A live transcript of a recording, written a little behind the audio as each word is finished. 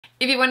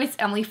Everyone, it's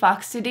Emily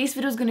Fox. Today's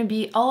video is going to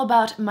be all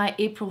about my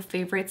April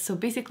favorites, so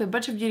basically a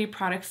bunch of beauty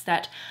products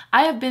that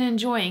I have been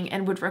enjoying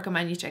and would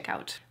recommend you check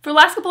out. For the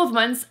last couple of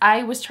months,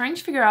 I was trying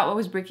to figure out what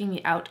was breaking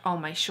me out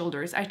on my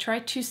shoulders. I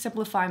tried to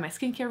simplify my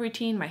skincare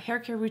routine, my hair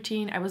care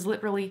routine. I was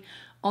literally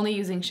only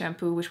using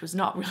shampoo, which was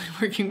not really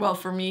working well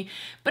for me,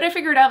 but I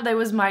figured out that it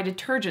was my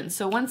detergent.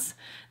 So once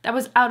that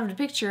was out of the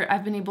picture,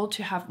 I've been able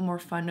to have more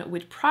fun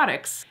with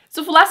products.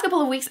 So for the last couple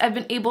of weeks, I've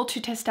been able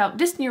to test out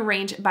this new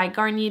range by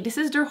Garnier. This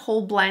is their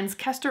whole blends,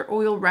 Castor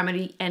Oil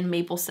Remedy and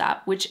Maple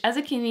Sap, which as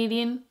a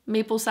Canadian,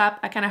 maple sap,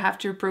 I kind of have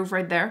to approve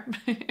right there.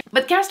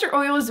 But castor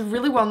oil is a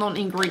really well-known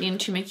ingredient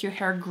to make your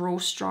hair grow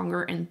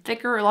stronger and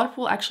thicker. A lot of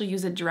people actually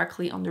use it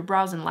directly on their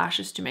brows and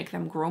lashes to make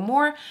them grow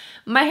more.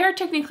 My hair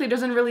technically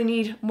doesn't really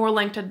need more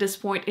length at this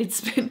point.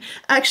 It's been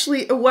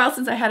actually a while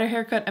since I had a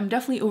haircut. I'm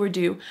definitely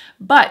overdue.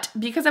 But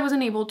because I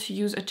wasn't able to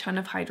use a ton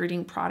of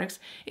hydrating products,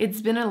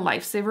 it's been a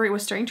lifesaver. It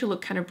was starting to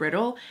look kind of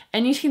brittle,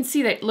 and you can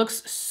see that it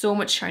looks so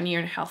much shinier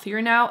and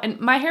healthier now. And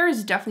my hair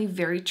is definitely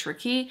very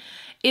tricky.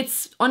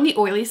 It's on the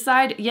oily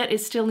side, yet it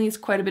still needs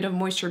quite a bit of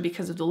moisture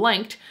because of the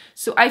length.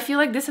 So I feel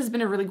like this has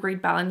been a really great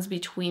balance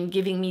between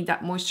giving me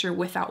that moisture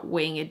without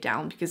weighing it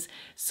down, because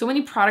so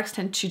many products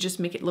tend to just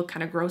make it look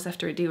kind of gross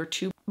after a day or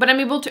two. But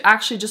I'm able to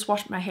actually just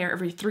wash my hair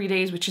every 3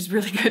 days, which is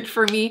really good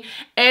for me.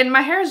 And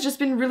my hair has just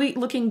been really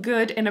looking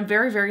good, and I'm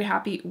very, very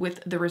happy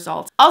with the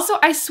results. Also,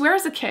 I swear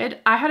as a kid,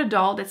 I had a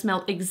doll that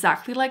smelled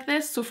exactly like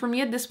this. So for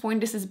me at this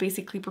point, this is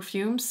basically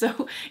perfume.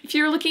 So if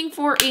you're looking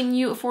for a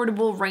new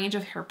affordable range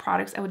of hair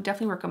products, I would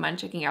definitely recommend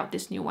checking out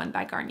this new one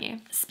by Garnier.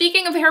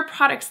 Speaking of hair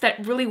products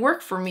that really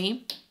work for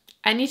me,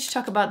 I need to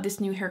talk about this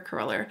new hair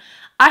curler.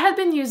 I had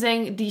been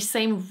using the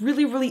same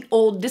really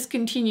old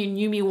discontinued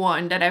Yumi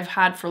one that I've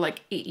had for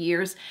like 8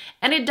 years,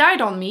 and it died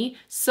on me.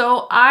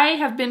 So I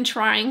have been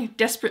trying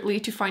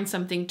desperately to find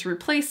something to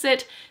replace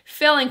it,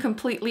 failing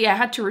completely. I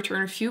had to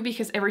return a few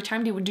because every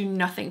time they would do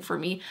nothing for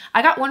me.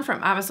 I got one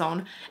from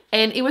Amazon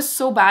and it was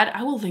so bad.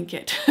 I will link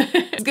it.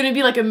 It's gonna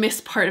be like a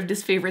missed part of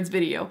this favorites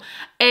video.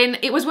 And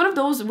it was one of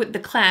those with the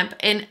clamp,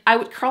 and I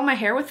would curl my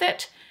hair with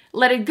it,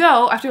 let it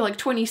go. After like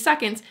 20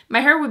 seconds, my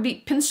hair would be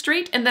pinned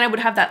straight, and then I would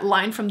have that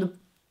line from the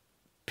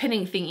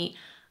pinning thingy.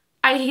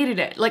 I hated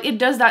it. Like, it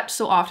does that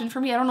so often for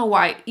me. I don't know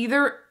why.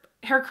 Either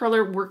hair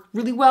curler work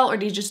really well or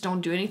they just don't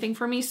do anything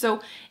for me.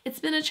 So it's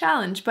been a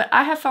challenge, but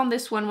I have found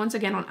this one once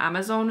again on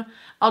Amazon.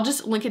 I'll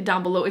just link it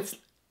down below. It's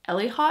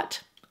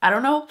Elehot. I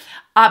don't know.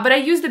 But I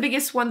use the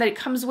biggest one that it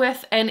comes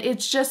with, and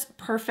it's just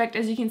perfect.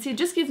 As you can see, it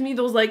just gives me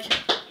those like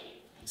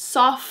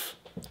soft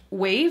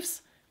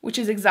waves, which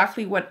is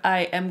exactly what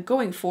I am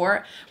going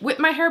for. With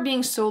my hair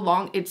being so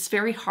long, it's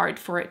very hard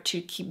for it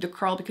to keep the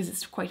curl because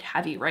it's quite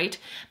heavy, right?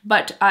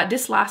 But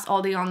this lasts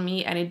all day on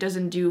me, and it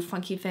doesn't do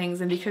funky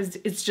things. And because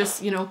it's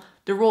just, you know,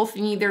 the roll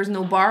thingy, there's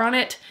no bar on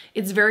it,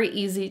 it's very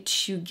easy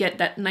to get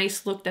that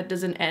nice look that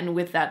doesn't end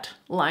with that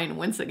line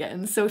once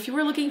again. So if you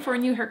were looking for a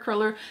new hair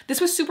curler,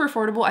 this was super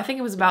affordable. I think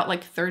it was about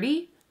like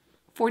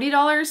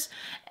 $40,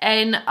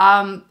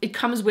 and it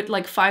comes with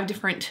like 5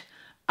 different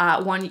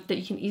one that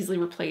you can easily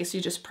replace. You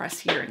just press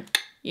here and,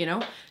 you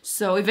know.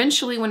 So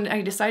eventually when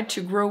I decide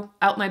to grow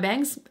out my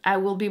bangs, I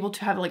will be able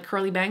to have like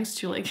curly bangs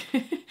to like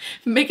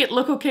make it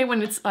look okay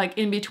when it's like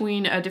in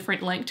between a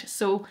different length.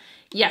 So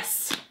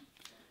yes,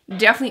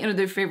 definitely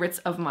another favorites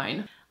of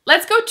mine.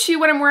 Let's go to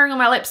what I'm wearing on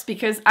my lips,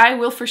 because I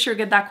will for sure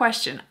get that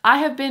question. I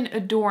have been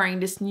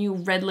adoring this new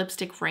red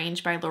lipstick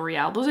range by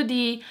L'Oreal. Those are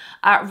the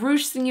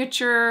Rouge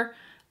Signature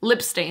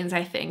lip stains,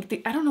 I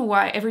think. I don't know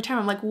why. Every time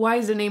I'm like, why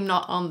is the name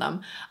not on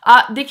them?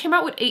 They came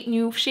out with 8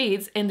 new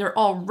shades, and they're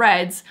all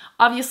reds.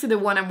 Obviously, the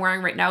one I'm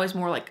wearing right now is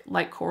more like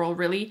light coral,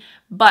 really.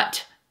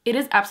 But it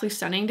is absolutely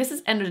stunning. This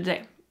is end of the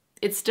day.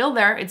 It's still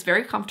there. It's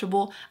very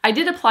comfortable. I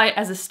did apply it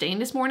as a stain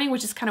this morning,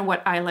 which is kind of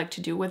what I like to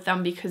do with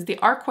them because they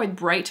are quite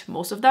bright,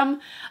 most of them.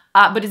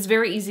 But it's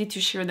very easy to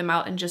shear them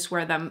out and just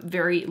wear them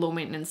very low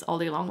maintenance all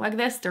day long like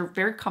this. They're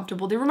very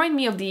comfortable. They remind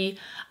me of the,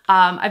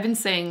 I've been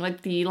saying,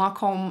 like the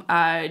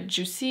Lancome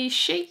Juicy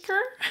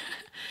Shaker.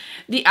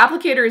 The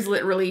applicator is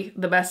literally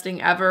the best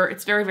thing ever.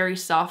 It's very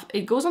soft.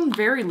 It goes on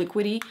very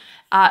liquidy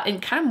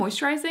and kind of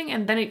moisturizing,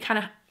 and then it kind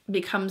of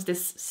becomes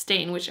this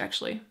stain, which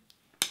actually...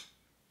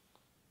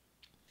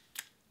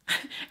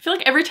 I feel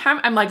like every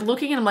time I'm like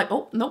looking and I'm like,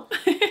 oh, nope.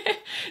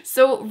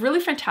 So really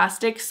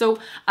fantastic. So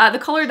the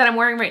color that I'm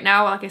wearing right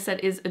now, like I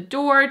said, is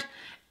Adored,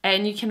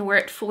 and you can wear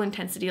it full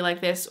intensity like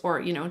this, or,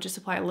 you know, just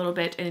apply a little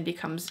bit and it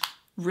becomes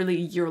really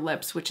your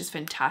lips, which is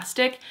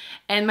fantastic.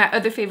 And my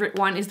other favorite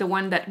one is the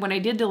one that when I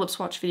did the lip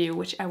swatch video,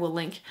 which I will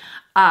link,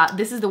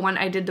 this is the one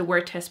I did the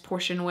wear test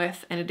portion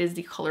with, and it is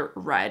the color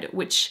Red,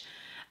 which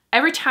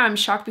every time I'm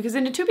shocked because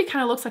in the tube it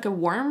kind of looks like a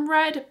warm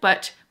red,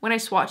 but when I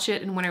swatch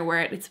it and when I wear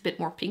it, it's a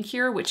bit more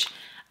pinkier, which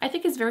I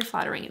think is very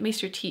flattering. It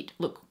makes your teeth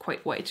look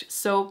quite white.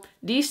 So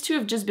these two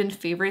have just been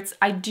favorites.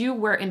 I do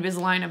wear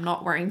Invisalign. I'm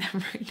not wearing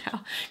them right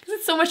now because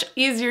it's so much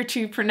easier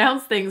to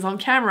pronounce things on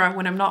camera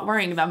when I'm not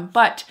wearing them.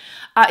 But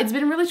it's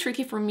been really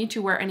tricky for me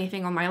to wear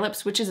anything on my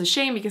lips, which is a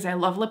shame because I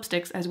love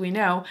lipsticks, as we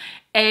know.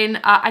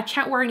 And I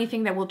can't wear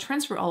anything that will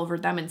transfer all over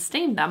them and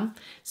stain them.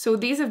 So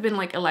these have been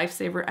like a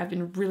lifesaver. I've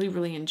been really,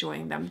 really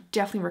enjoying them.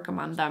 Definitely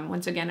recommend them.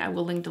 Once again, I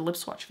will link the lip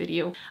swatch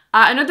video.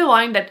 Another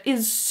line that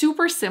is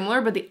super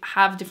similar, but they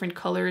have different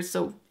colors.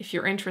 So if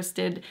you're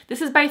interested,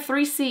 this is by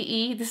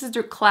 3CE. This is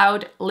their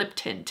Cloud Lip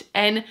Tint.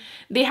 And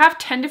they have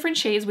 10 different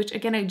shades, which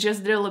again, I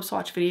just did a lip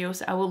swatch video,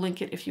 so I will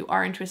link it if you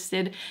are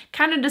interested.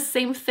 Kind of the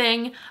same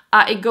thing.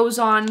 It goes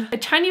on a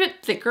tiny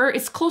bit thicker.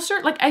 It's closer,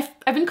 like I've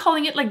been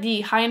calling it like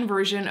the high-end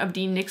version of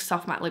the NYX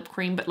Soft Matte Lip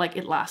Cream, but like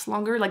it lasts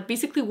longer. Like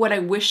basically what I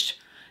wished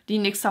the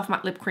NYX Soft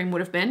Matte Lip Cream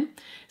would have been.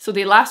 So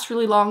they last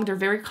really long, they're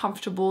very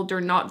comfortable, they're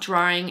not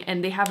drying,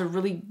 and they have a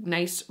really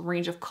nice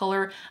range of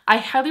color. I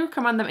highly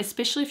recommend them,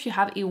 especially if you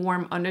have a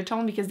warm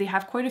undertone, because they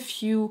have quite a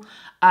few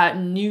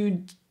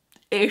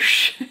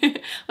nude-ish.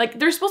 Like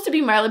they're supposed to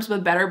be my lips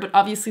but better, but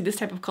obviously this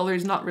type of color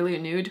is not really a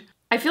nude.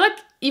 I feel like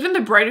even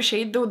the brighter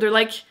shade though, they're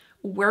like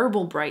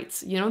wearable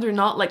brights, you know, they're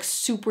not like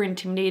super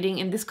intimidating,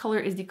 and this color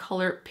is the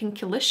color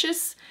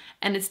Pinkilicious,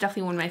 and it's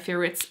definitely one of my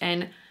favorites,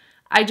 and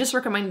I just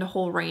recommend the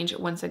whole range.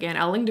 Once again,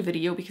 I'll link the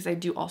video because I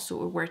do also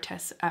a wear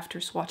test after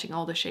swatching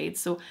all the shades,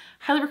 so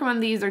highly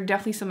recommend these. They're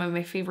definitely some of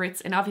my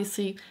favorites, and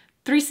obviously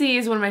 3CE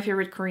is one of my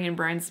favorite Korean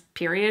brands,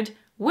 period,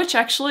 which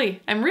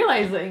actually I'm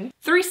realizing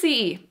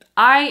 3CE.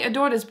 I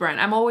adore this brand.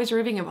 I'm always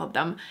raving about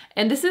them.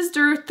 And this is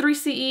their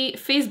 3CE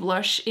face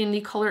blush in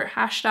the color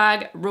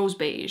hashtag Rose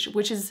Beige,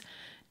 which is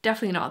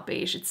definitely not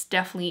beige. It's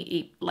definitely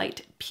a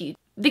light peach.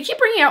 They keep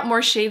bringing out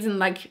more shades in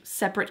like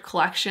separate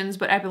collections,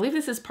 but I believe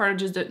this is part of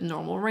just the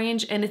normal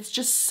range, and it's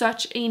just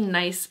such a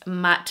nice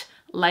matte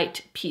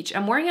light peach.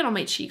 I'm wearing it on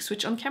my cheeks,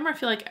 which on camera I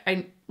feel like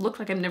I look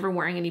like I'm never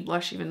wearing any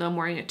blush, even though I'm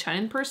wearing a ton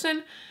in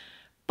person.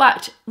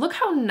 But look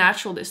how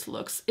natural this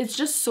looks. It's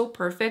just so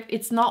perfect.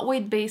 It's not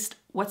weight-based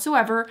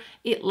whatsoever.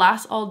 It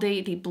lasts all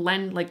day. They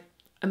blend like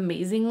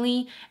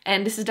amazingly,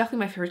 and this is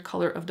definitely my favorite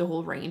color of the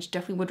whole range.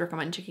 Definitely would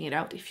recommend checking it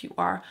out if you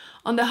are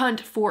on the hunt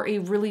for a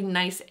really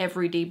nice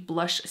everyday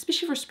blush,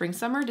 especially for spring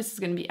summer. This is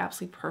going to be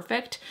absolutely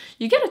perfect.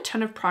 You get a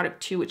ton of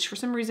product too, which for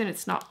some reason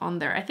it's not on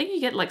there. I think you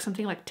get like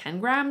something like 10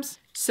 grams.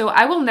 So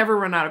I will never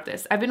run out of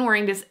this. I've been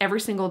wearing this every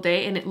single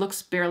day and it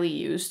looks barely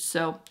used,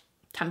 so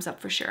thumbs up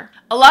for sure.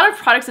 A lot of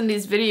products in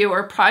this video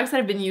are products that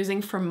I've been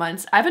using for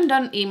months. I haven't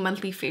done a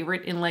monthly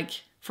favorite in like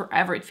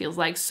forever, it feels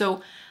like.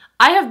 So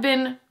I have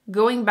been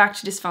going back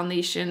to this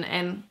foundation,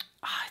 and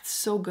it's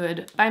so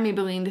good, by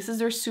Maybelline. This is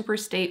their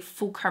SuperStay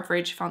Full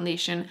Coverage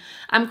Foundation.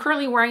 I'm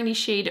currently wearing the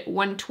shade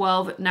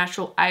 112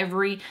 Natural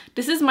Ivory.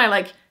 This is my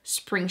like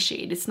spring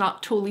shade. It's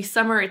not totally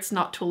summer, it's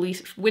not totally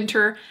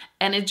winter,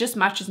 and it just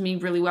matches me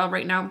really well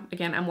right now.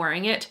 Again, I'm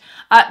wearing it.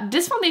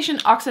 This foundation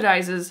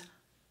oxidizes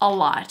a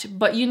lot,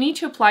 but you need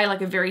to apply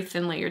like a very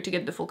thin layer to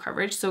get the full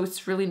coverage, so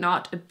it's really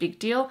not a big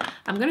deal.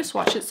 I'm gonna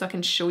swatch it so I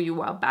can show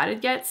you how bad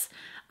it gets.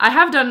 I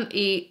have done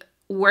a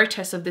wear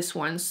test of this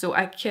one, so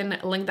I can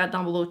link that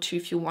down below too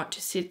if you want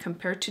to see it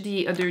compared to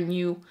the other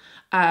new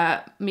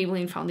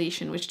Maybelline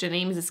foundation, which the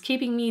name is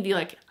escaping me, the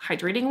like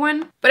hydrating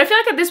one. But I feel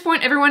like at this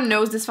point everyone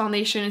knows this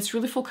foundation. It's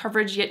really full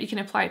coverage, yet you can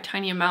apply a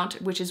tiny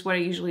amount, which is what I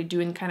usually do,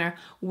 and kind of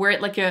wear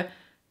it like a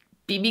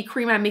BB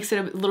cream. I mix it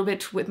a little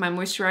bit with my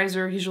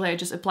moisturizer. Usually I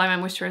just apply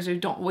my moisturizer,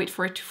 don't wait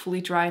for it to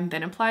fully dry and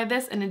then apply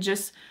this, and it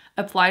just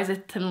applies a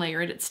thin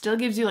layer. It still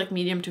gives you like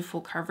medium to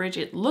full coverage.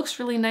 It looks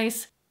really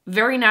nice,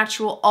 very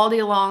natural all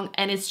day long,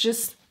 and it's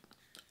just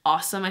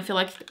awesome. I feel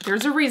like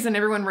there's a reason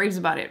everyone raves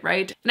about it,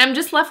 right? And I'm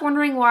just left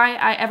wondering why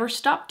I ever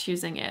stopped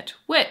using it.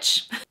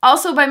 Which,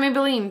 also by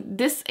Maybelline,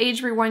 this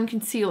Age Rewind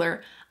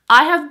Concealer.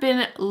 I have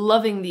been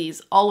loving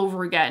these all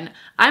over again.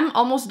 I'm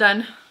almost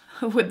done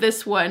with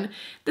this one.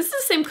 This is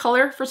the same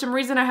color. For some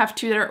reason I have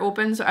two that are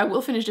open, so I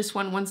will finish this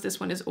one once this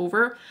one is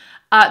over.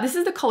 This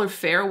is the color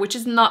Fair, which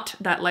is not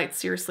that light,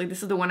 seriously.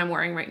 This is the one I'm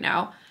wearing right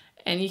now,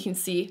 and you can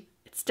see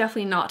it's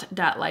definitely not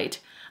that light.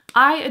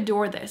 I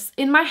adore this.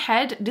 In my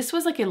head, this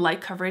was like a light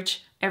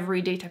coverage,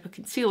 everyday type of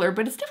concealer,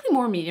 but it's definitely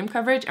more medium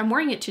coverage. I'm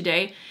wearing it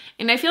today,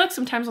 and I feel like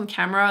sometimes on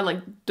camera,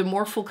 like the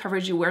more full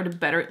coverage you wear, the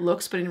better it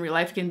looks, but in real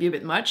life it can be a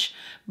bit much.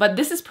 But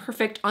this is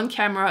perfect on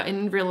camera and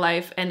in real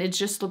life, and it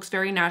just looks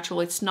very natural.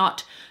 It's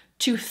not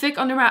too thick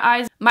under my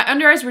eyes. My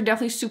under eyes were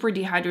definitely super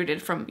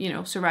dehydrated from, you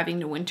know, surviving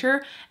the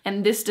winter,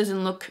 and this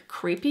doesn't look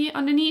crepey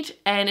underneath,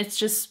 and it's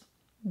just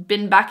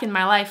been back in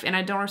my life, and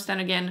I don't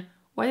understand again,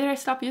 why did I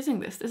stop using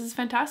this? This is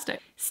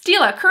fantastic.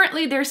 Stila,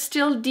 currently there's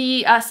still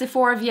the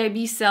Sephora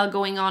VIB sale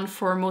going on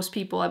for most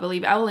people, I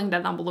believe. I will link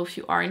that down below if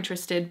you are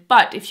interested.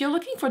 But if you're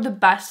looking for the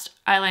best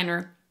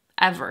eyeliner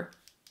ever,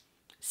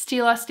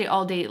 Stila Stay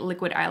All Day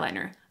Liquid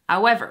Eyeliner.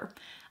 However,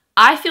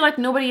 I feel like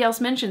nobody else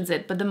mentions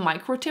it, but the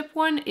micro tip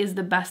one is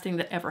the best thing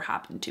that ever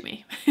happened to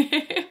me.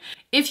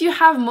 If you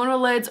have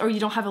monolids or you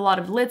don't have a lot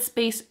of lid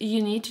space,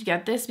 you need to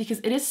get this because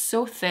it is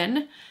so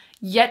thin.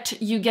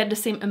 yet you get the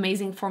same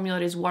amazing formula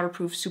that is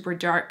waterproof, super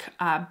dark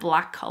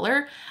black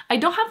color. I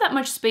don't have that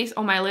much space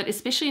on my lid,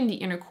 especially in the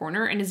inner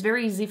corner, and it's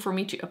very easy for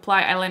me to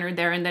apply eyeliner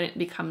there and then it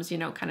becomes, you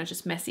know, kind of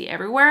just messy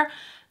everywhere.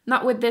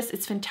 Not with this,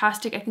 it's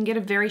fantastic. I can get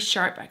a very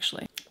sharp,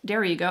 actually,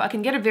 there you go. I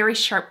can get a very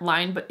sharp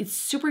line, but it's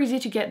super easy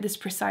to get this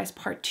precise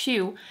part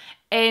too.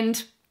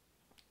 And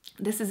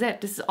this is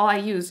it, this is all I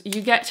use.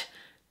 You get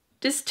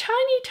this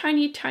tiny,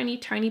 tiny, tiny,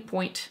 tiny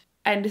point,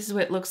 and this is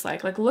what it looks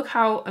like. Like, look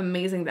how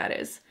amazing that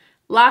is.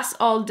 Lasts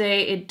all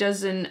day, it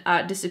doesn't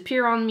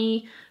disappear on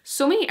me.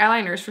 So many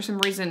eyeliners, for some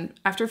reason,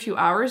 after a few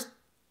hours,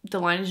 the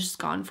line is just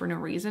gone for no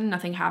reason.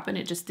 Nothing happened,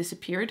 it just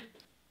disappeared.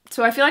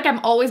 So I feel like I'm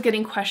always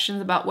getting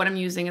questions about what I'm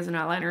using as an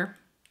eyeliner.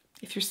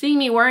 If you're seeing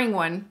me wearing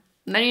one,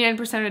 99%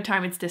 of the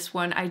time it's this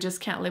one. I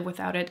just can't live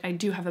without it. I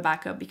do have a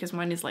backup because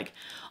mine is like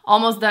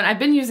almost done. I've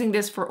been using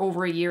this for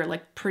over a year,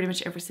 like pretty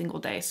much every single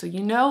day. So you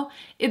know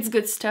it's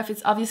good stuff.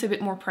 It's obviously a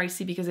bit more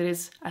pricey because it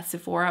is at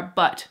Sephora,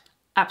 but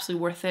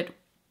absolutely worth it.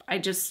 I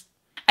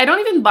don't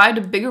even buy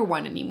the bigger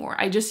one anymore.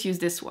 I just use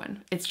this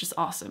one. It's just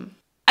awesome.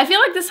 I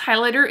feel like this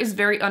highlighter is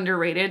very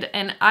underrated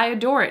and I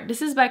adore it.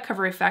 This is by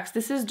Cover FX.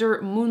 This is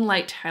their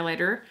Moonlight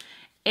highlighter.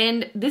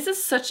 And this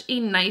is such a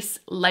nice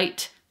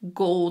light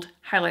gold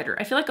highlighter.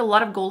 I feel like a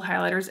lot of gold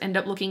highlighters end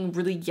up looking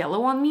really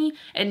yellow on me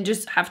and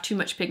just have too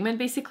much pigment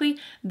basically.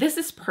 This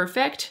is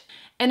perfect.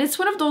 And it's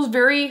one of those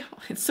very,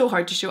 it's so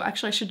hard to show.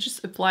 Actually, I should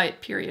just apply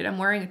it, period. I'm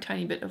wearing a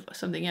tiny bit of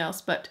something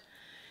else, but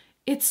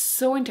it's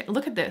so intense.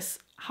 Look at this.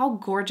 How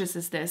gorgeous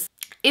is this?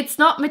 It's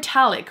not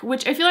metallic,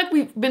 which I feel like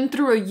we've been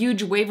through a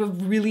huge wave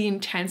of really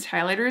intense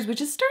highlighters,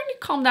 which is starting to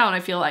calm down, I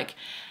feel like.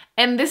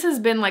 And this has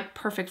been like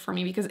perfect for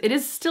me because it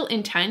is still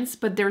intense,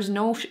 but there's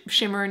no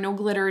shimmer, no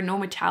glitter, no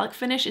metallic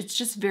finish. It's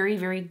just very,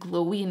 very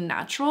glowy and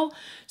natural.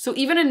 So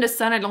even in the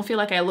sun, I don't feel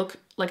like I look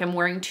like I'm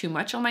wearing too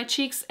much on my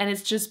cheeks, and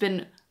it's just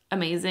been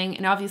amazing.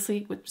 And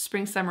obviously with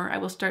spring, summer, I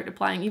will start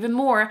applying even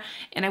more,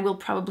 and I will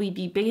probably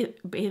be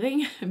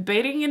bathing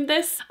in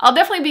this. I'll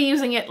definitely be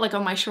using it like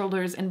on my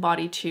shoulders and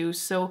body too.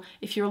 So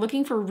if you're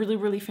looking for a really,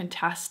 really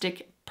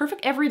fantastic,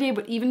 perfect everyday,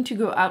 but even to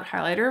go out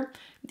highlighter,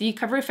 the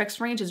Cover FX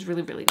range is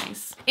really, really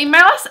nice. In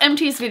my last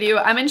empties video,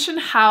 I mentioned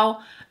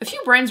how a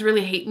few brands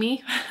really hate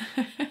me.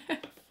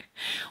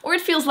 Or it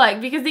feels like,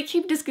 because they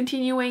keep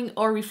discontinuing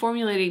or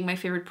reformulating my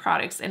favorite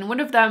products. And one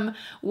of them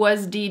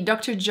was the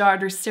Dr.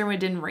 Jart or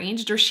Ceramidin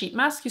range. Their sheet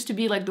mask used to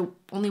be like the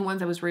only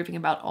ones I was raving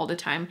about all the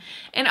time.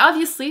 And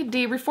obviously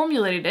they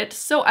reformulated it,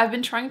 so I've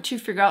been trying to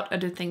figure out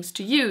other things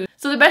to use.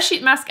 So the best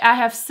sheet mask I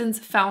have since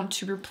found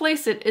to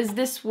replace it is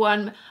this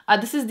one.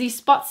 This is the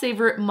Spot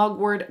Saver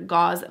Mugwort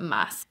Gauze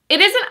Mask. It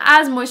isn't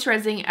as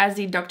moisturizing as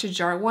the Dr.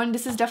 Jart one.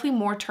 This is definitely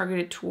more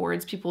targeted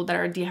towards people that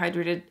are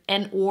dehydrated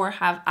and or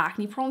have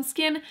acne prone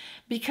skin,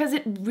 because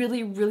it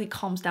really, really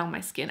calms down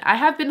my skin. I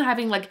have been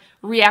having like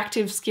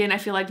reactive skin, I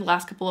feel like, the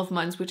last couple of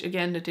months, which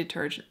again, the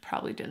detergent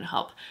probably didn't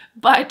help.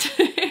 But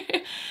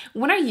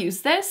when I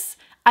use this,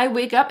 I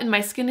wake up and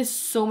my skin is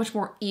so much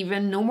more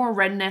even, no more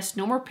redness,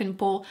 no more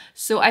pimple.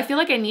 So I feel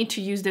like I need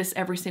to use this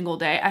every single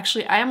day.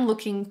 Actually, I am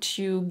looking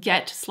to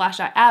get,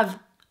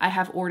 I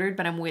have ordered,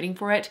 but I'm waiting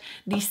for it,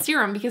 the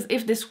serum, because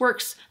if this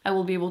works, I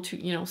will be able to,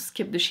 you know,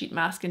 skip the sheet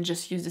mask and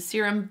just use the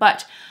serum.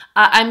 But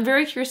I'm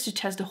very curious to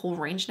test the whole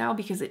range now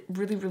because it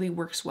really, really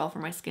works well for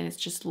my skin. It's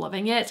just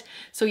loving it.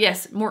 So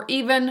yes, more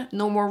even,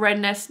 no more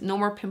redness, no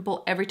more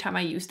pimple every time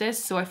I use this.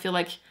 So I feel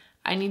like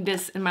I need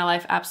this in my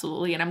life,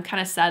 absolutely. And I'm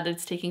kind of sad that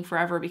it's taking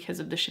forever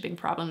because of the shipping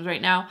problems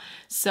right now.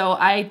 So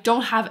I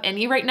don't have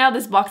any right now.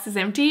 This box is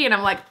empty and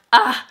I'm like,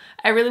 I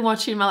really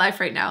want you in my life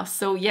right now.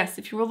 So yes,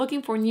 if you were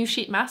looking for a new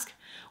sheet mask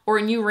or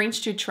a new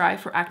range to try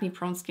for acne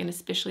prone skin,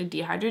 especially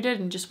dehydrated,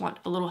 and just want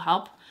a little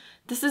help,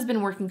 this has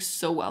been working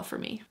so well for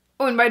me.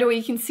 Oh, and by the way,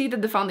 you can see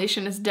that the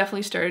foundation has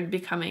definitely started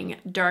becoming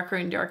darker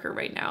and darker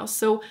right now.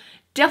 So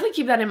definitely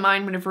keep that in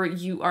mind whenever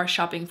you are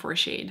shopping for a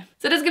shade.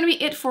 So that's gonna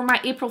be it for my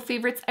April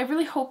favorites. I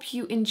really hope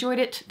you enjoyed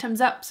it.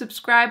 Thumbs up,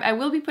 subscribe. I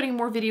will be putting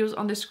more videos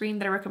on the screen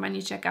that I recommend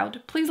you check out.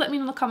 Please let me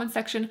know in the comment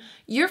section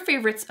your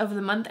favorites of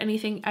the month,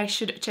 anything I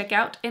should check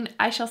out, and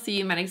I shall see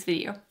you in my next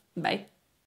video. Bye.